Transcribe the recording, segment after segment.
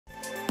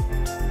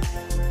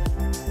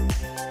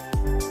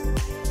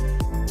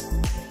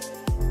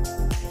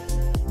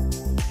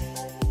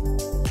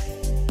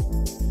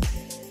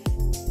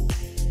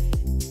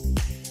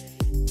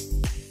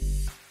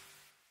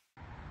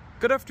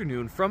Good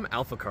afternoon from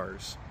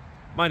AlphaCars.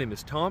 My name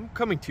is Tom,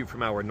 coming to you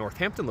from our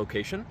Northampton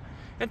location,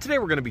 and today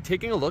we're going to be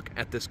taking a look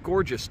at this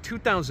gorgeous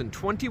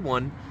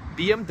 2021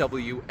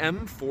 BMW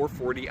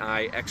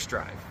M440i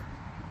xDrive.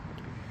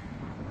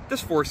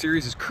 This 4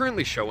 Series is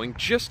currently showing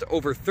just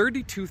over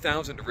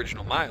 32,000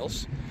 original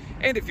miles,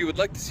 and if you would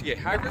like to see a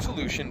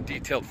high-resolution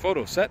detailed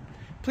photo set,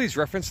 please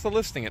reference the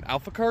listing at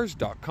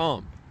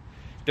alphacars.com.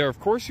 There, of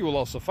course, you will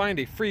also find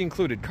a free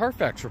included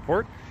Carfax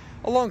report,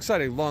 alongside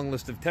a long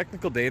list of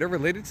technical data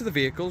related to the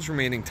vehicle's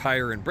remaining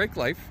tire and brake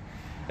life,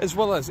 as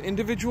well as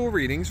individual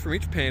readings from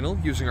each panel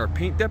using our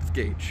paint depth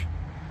gauge.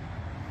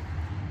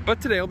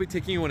 But today I'll be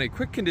taking you on a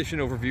quick condition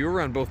overview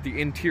around both the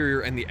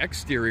interior and the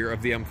exterior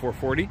of the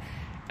M440,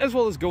 as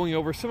well as going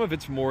over some of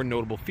its more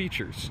notable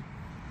features.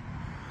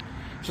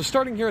 So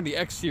starting here on the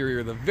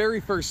exterior, the very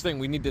first thing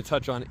we need to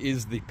touch on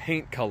is the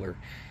paint color.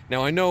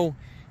 Now I know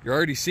you're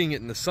already seeing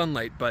it in the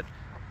sunlight, but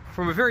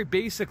from a very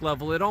basic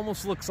level, it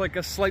almost looks like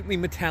a slightly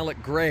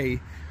metallic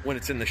gray when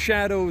it's in the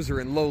shadows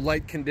or in low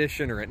light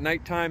condition or at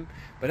nighttime.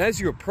 But as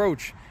you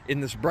approach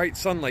in this bright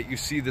sunlight, you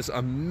see this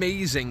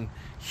amazing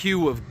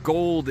hue of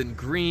gold and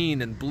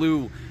green and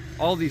blue,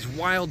 all these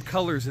wild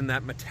colors in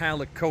that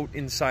metallic coat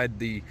inside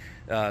the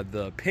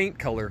paint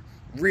color,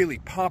 really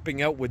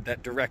popping out with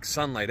that direct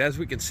sunlight. As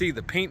we can see,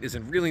 the paint is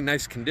in really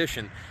nice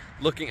condition.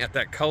 Looking at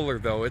that color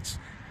though, it's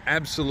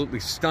absolutely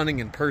stunning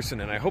in person,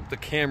 and I hope the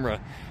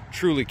camera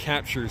truly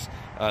captures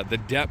the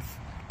depth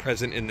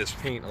present in this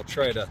paint. I'll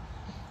try to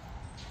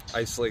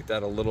isolate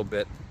that a little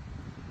bit.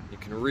 You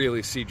can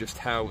really see just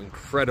how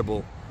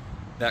incredible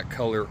that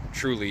color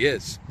truly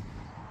is.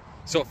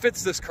 So it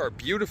fits this car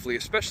beautifully,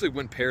 especially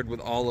when paired with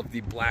all of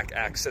the black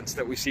accents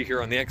that we see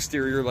here on the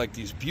exterior, like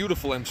these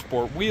beautiful M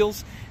Sport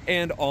wheels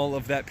and all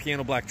of that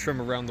piano black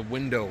trim around the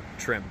window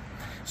trim.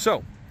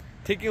 So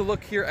taking a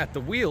look here at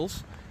the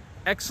wheels,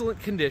 excellent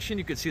condition.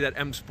 You can see that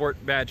M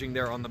Sport badging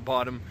there on the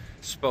bottom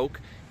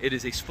spoke. It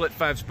is a split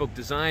 5-spoke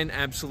design,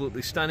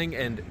 absolutely stunning,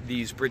 and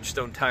these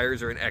Bridgestone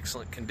tires are in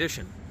excellent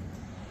condition.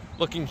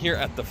 Looking here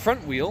at the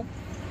front wheel,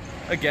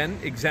 again,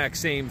 exact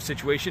same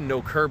situation,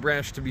 no curb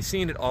rash to be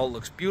seen. It all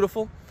looks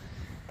beautiful.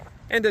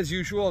 And as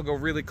usual, I'll go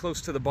really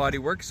close to the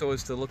bodywork so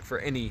as to look for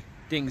any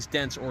dings,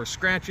 dents, or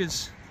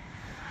scratches.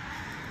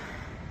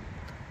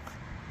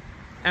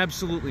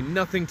 Absolutely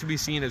nothing to be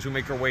seen as we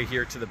make our way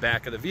here to the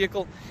back of the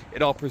vehicle.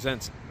 It all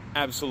presents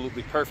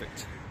absolutely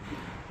perfect.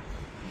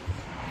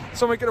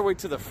 So making our way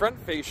to the front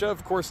fascia,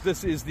 of course,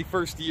 this is the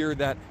first year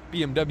that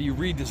BMW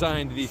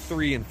redesigned the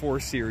 3 and 4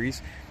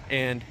 Series,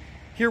 and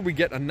here we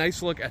get a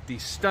nice look at the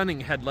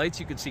stunning headlights.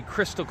 You can see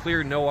crystal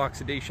clear, no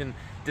oxidation,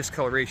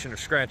 discoloration, or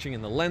scratching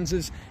in the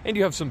lenses, and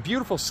you have some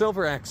beautiful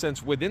silver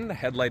accents within the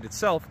headlight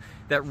itself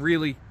that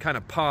really kind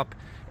of pop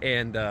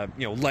and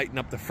lighten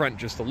up the front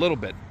just a little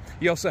bit.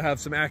 You also have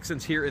some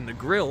accents here in the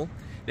grille.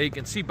 Now you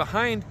can see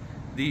behind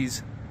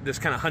this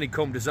kind of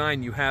honeycomb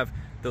design, you have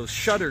those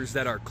shutters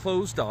that are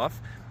closed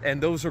off,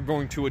 and those are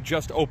going to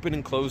adjust open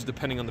and close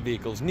depending on the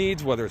vehicle's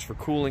needs, whether it's for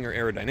cooling or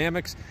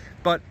aerodynamics.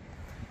 But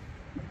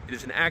it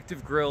is an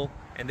active grille,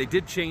 and they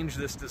did change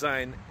this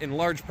design in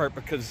large part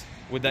because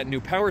with that new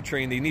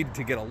powertrain, they needed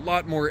to get a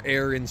lot more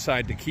air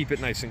inside to keep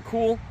it nice and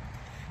cool.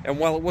 And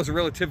while it was a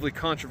relatively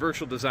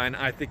controversial design,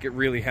 I think it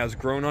really has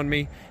grown on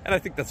me, and I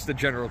think that's the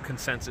general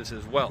consensus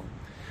as well.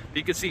 But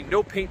you can see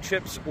no paint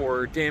chips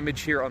or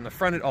damage here on the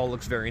front. It all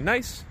looks very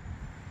nice.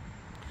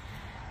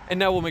 And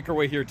now we'll make our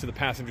way here to the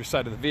passenger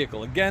side of the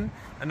vehicle. Again,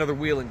 another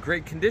wheel in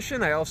great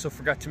condition. I also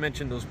forgot to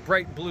mention those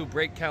bright blue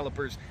brake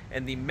calipers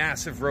and the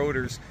massive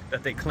rotors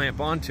that they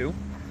clamp onto.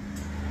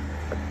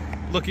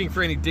 Looking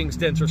for any dings,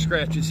 dents, or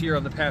scratches here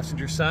on the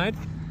passenger side.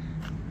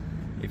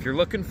 If you're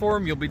looking for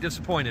them, you'll be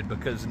disappointed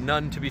because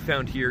none to be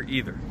found here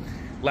either.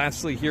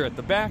 Lastly, here at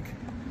the back,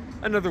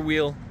 another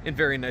wheel in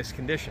very nice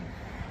condition.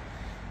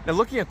 Now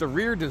looking at the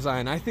rear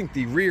design, I think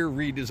the rear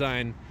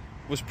redesign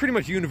was pretty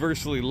much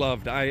universally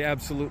loved. I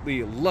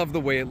absolutely love the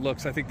way it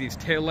looks. I think these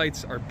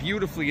taillights are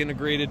beautifully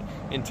integrated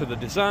into the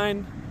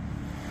design.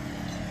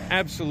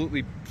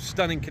 Absolutely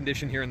stunning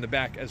condition here in the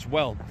back as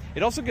well.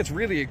 It also gets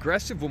really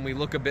aggressive when we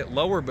look a bit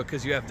lower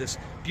because you have this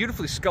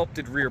beautifully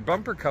sculpted rear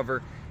bumper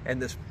cover and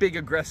this big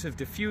aggressive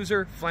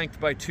diffuser flanked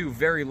by 2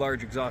 very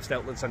large exhaust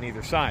outlets on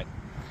either side.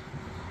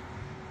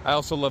 I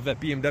also love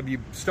that BMW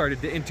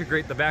started to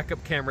integrate the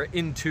backup camera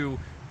into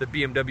the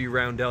BMW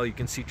roundel. You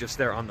can see just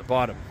there on the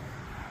bottom.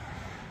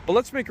 But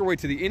let's make our way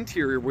to the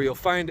interior, where you'll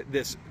find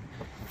this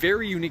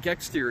very unique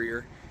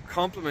exterior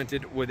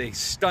complemented with a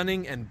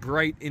stunning and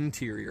bright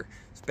interior.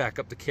 Let's back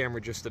up the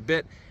camera just a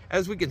bit.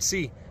 As we can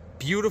see,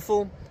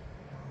 beautiful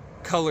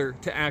color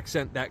to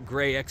accent that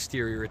gray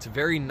exterior. It's a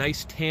very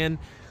nice tan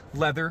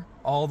leather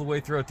all the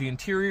way throughout the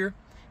interior. You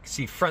can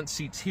see front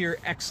seats here,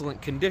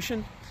 excellent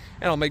condition.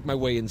 And I'll make my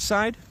way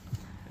inside.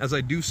 As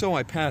I do so,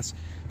 I pass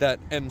that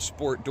M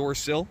Sport door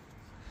sill.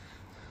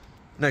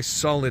 Nice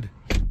solid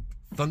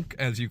thunk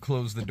as you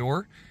close the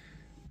door.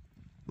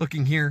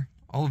 Looking here,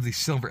 all of these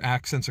silver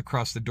accents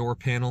across the door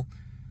panel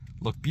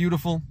look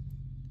beautiful,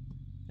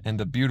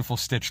 and a beautiful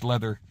stitched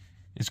leather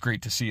is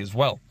great to see as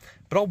well.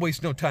 But I'll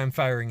waste no time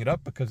firing it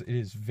up because it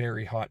is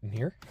very hot in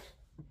here.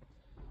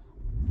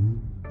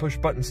 Push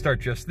button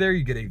start just there.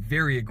 You get a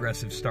very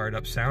aggressive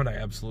startup sound. I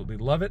absolutely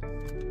love it.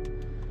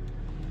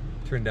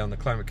 Turn down the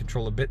climate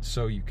control a bit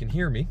so you can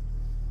hear me.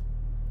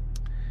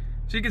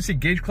 So you can see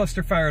gauge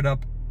cluster fired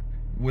up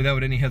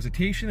without any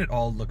hesitation. It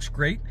all looks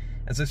great.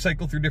 As I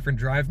cycle through different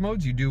drive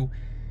modes, you do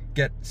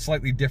get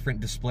slightly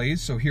different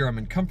displays. So here I'm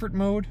in comfort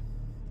mode.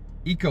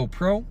 Eco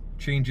Pro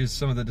changes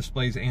some of the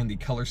displays and the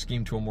color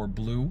scheme to a more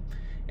blue.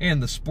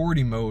 And the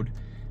sporty mode,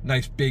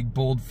 nice big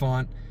bold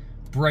font,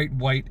 bright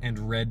white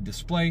and red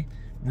display.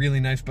 Really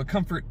nice, but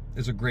comfort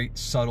is a great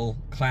subtle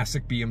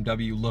classic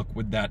BMW look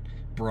with that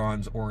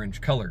bronze orange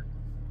color.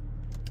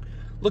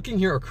 Looking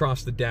here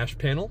across the dash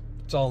panel,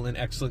 it's all in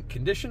excellent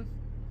condition.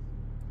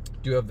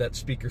 Do have that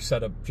speaker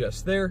setup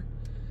just there.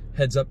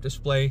 Heads up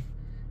display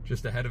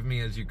just ahead of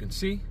me, as you can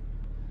see.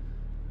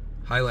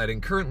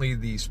 Highlighting currently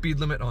the speed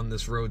limit on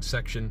this road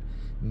section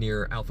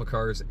near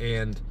AlphaCars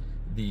and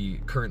the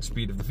current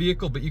speed of the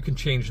vehicle, but you can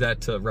change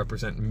that to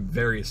represent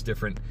various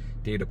different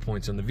data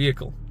points on the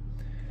vehicle.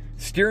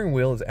 Steering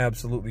wheel is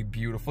absolutely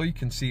beautiful. You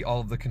can see all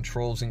of the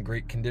controls in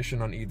great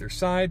condition on either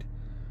side.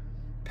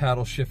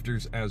 Paddle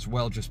shifters as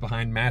well just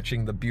behind,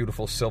 matching the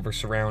beautiful silver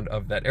surround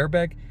of that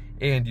airbag,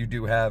 and you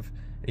do have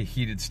a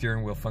heated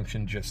steering wheel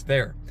function just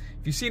there.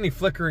 If you see any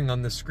flickering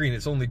on this screen,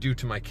 it's only due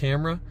to my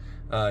camera.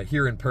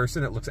 Here in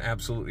person, it looks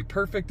absolutely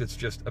perfect. It's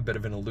just a bit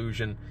of an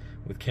illusion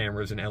with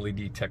cameras and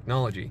LED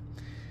technology.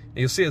 And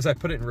you'll see as I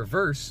put it in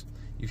reverse,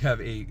 you have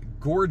a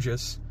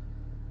gorgeous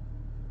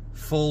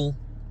full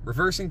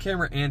reversing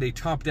camera and a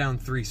top-down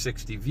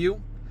 360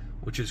 view,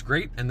 which is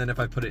great. And then if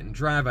I put it in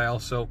drive, I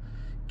also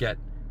get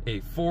a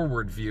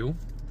forward view.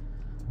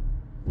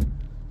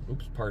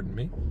 Oops, pardon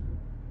me.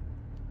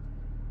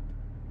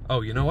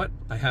 Oh, you know what?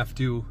 I have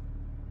to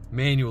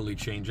manually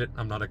change it.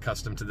 I'm not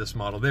accustomed to this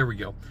model. There we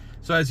go.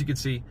 So as you can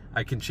see,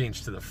 I can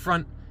change to the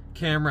front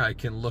camera. I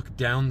can look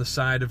down the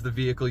side of the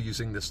vehicle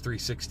using this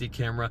 360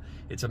 camera.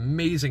 It's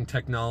amazing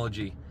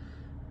technology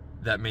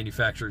that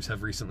manufacturers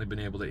have recently been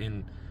able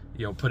to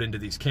put into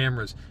these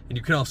cameras. And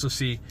you can also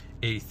see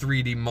a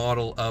 3D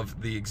model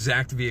of the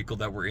exact vehicle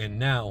that we're in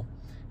now.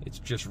 It's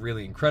just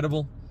really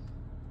incredible.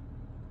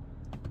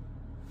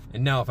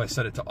 And now if I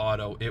set it to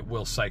auto, it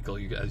will cycle.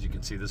 As you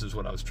can see, this is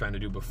what I was trying to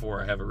do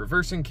before. I have a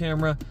reversing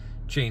camera,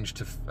 change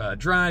to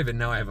drive, and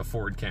now I have a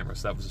forward camera.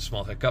 So that was a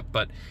small hiccup,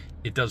 but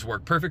it does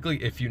work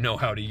perfectly if you know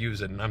how to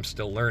use it, and I'm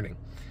still learning.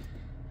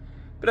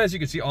 But as you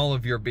can see, all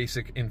of your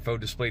basic info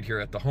displayed here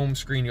at the home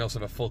screen. You also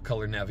have a full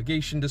color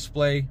navigation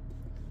display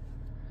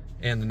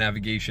and the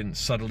navigation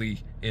subtly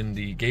in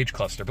the gauge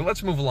cluster. But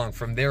let's move along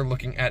from there,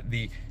 looking at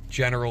the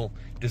general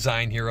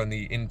design here on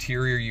the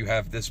interior. You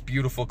have this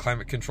beautiful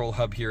climate control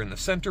hub here in the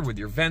center with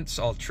your vents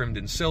all trimmed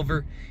in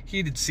silver,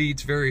 heated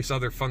seats, various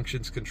other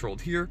functions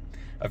controlled here,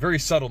 a very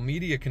subtle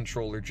media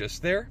controller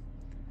just there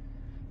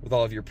with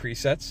all of your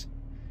presets.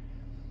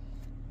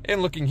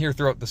 And looking here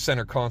throughout the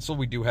center console,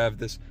 we do have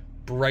this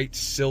bright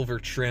silver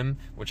trim,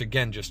 which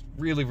again just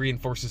really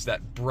reinforces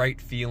that bright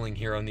feeling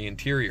here on the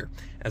interior.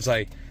 As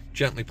I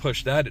gently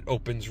push that, it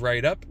opens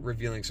right up,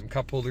 revealing some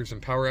cup holders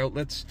and power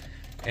outlets,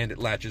 and it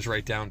latches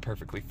right down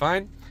perfectly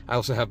fine. I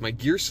also have my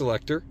gear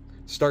selector,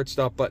 start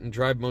stop button,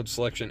 drive mode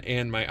selection,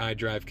 and my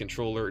iDrive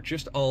controller,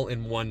 just all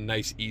in one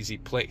nice easy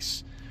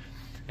place.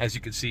 As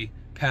you can see,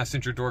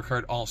 passenger door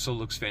card also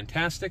looks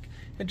fantastic,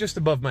 and just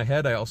above my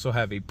head I also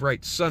have a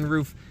bright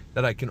sunroof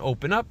that I can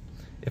open up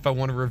if I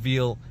want to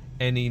reveal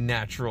any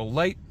natural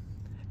light,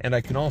 and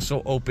I can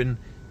also open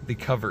the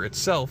cover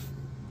itself,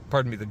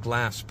 pardon me, the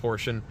glass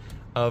portion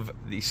of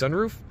the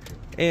sunroof,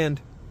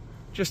 and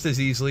just as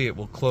easily it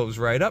will close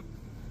right up,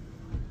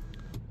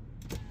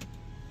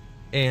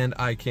 and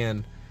I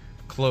can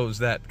close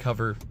that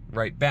cover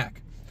right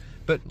back.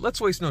 But let's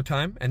waste no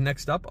time, and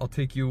next up I'll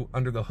take you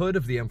under the hood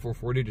of the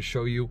M440 to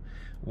show you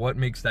what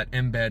makes that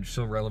M badge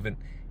so relevant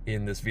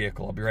in this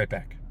vehicle. I'll be right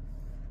back.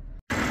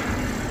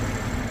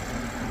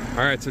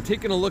 All right, so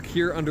taking a look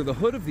here under the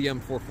hood of the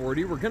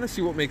M440, we're gonna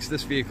see what makes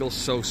this vehicle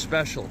so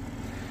special.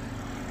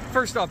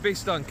 First off,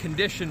 based on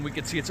condition, we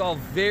can see it's all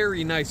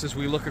very nice as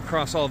we look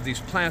across all of these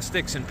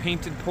plastics and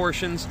painted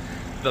portions,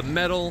 the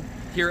metal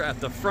here at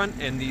the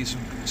front and these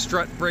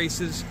strut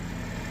braces,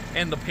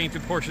 and the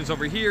painted portions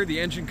over here, the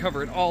engine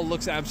cover. It all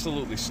looks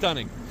absolutely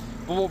stunning.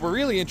 But what we're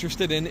really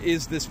interested in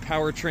is this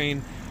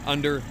powertrain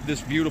under this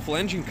beautiful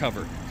engine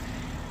cover.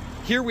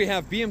 Here we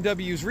have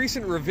BMW's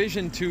recent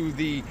revision to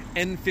the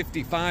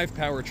N55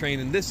 powertrain,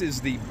 and this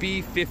is the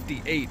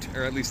B58,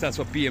 or at least that's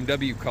what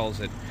BMW calls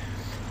it.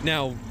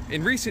 Now,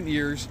 in recent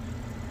years,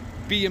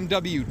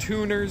 BMW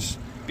tuners,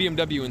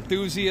 BMW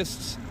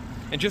enthusiasts,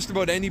 and just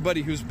about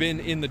anybody who's been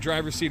in the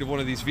driver's seat of one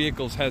of these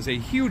vehicles has a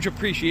huge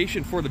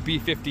appreciation for the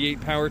B58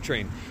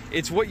 powertrain.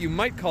 It's what you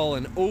might call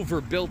an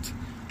overbuilt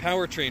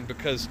powertrain,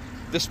 because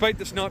despite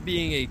this not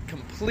being a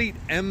complete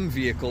M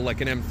vehicle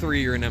like an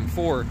M3 or an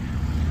M4,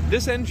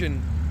 this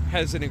engine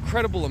has an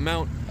incredible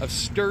amount of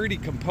sturdy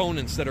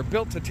components that are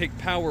built to take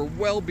power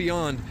well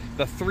beyond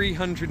the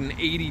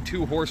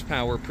 382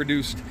 horsepower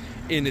produced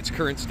in its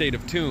current state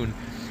of tune.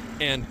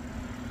 And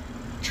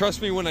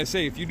trust me when I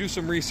say, if you do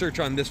some research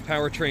on this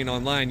powertrain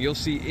online, you'll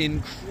see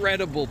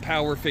incredible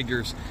power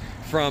figures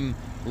from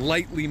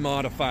lightly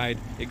modified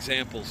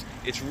examples.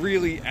 It's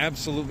really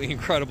absolutely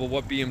incredible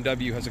what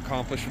BMW has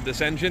accomplished with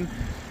this engine,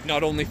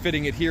 not only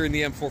fitting it here in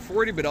the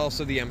M440, but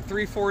also the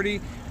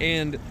M340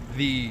 and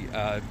the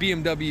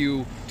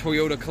BMW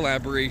Toyota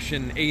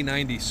collaboration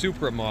A90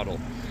 Supra model.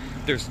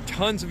 There's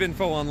tons of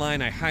info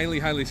online. I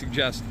highly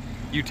suggest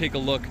you take a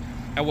look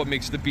at what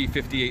makes the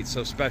B58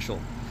 so special.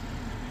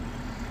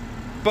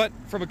 But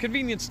from a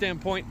convenience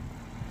standpoint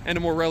and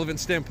a more relevant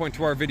standpoint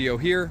to our video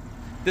here,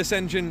 this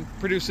engine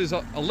produces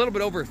a little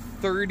bit over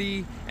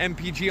 30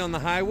 mpg on the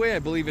highway. I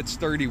believe it's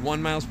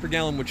 31 miles per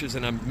gallon, which is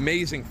an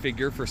amazing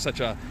figure for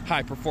such a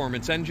high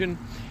performance engine.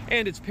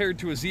 And it's paired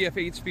to a ZF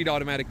 8-speed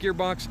automatic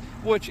gearbox,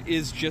 which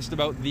is just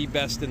about the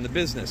best in the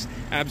business.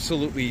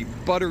 Absolutely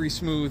buttery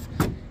smooth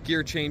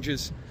gear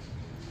changes.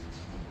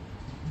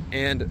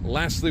 And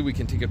lastly, we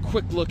can take a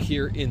quick look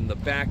here in the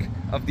back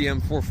of the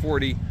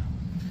M440.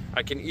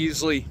 I can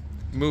easily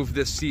move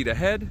this seat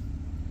ahead.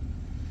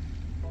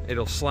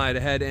 It'll slide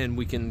ahead and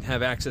we can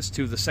have access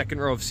to the second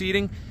row of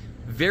seating.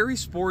 Very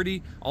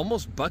sporty,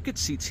 almost bucket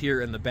seats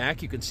here in the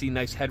back. You can see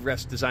nice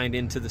headrest designed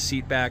into the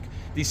seat back.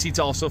 These seats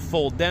also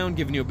fold down,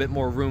 giving you a bit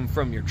more room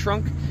from your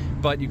trunk,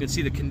 but you can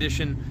see the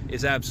condition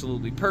is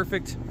absolutely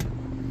perfect.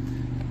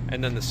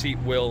 And then the seat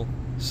will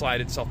slide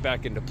itself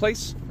back into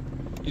place.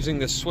 Using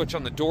this switch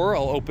on the door,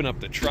 I'll open up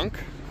the trunk.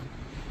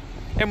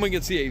 And we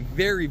can see a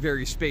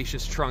very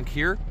spacious trunk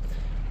here.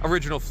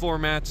 Original floor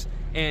mats,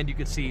 and you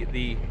can see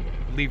the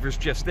levers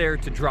just there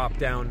to drop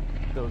down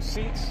those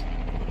seats.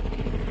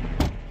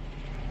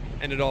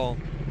 And it all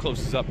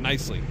closes up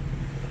nicely.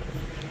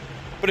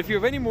 But if you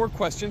have any more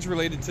questions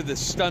related to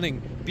this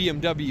stunning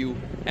BMW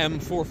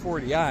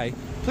M440i,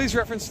 please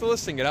reference the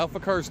listing at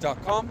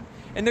alphacars.com,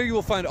 and there you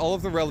will find all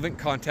of the relevant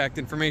contact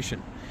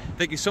information.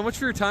 Thank you so much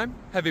for your time.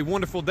 Have a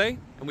wonderful day,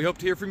 and we hope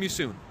to hear from you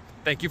soon.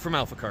 Thank you from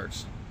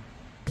AlphaCars.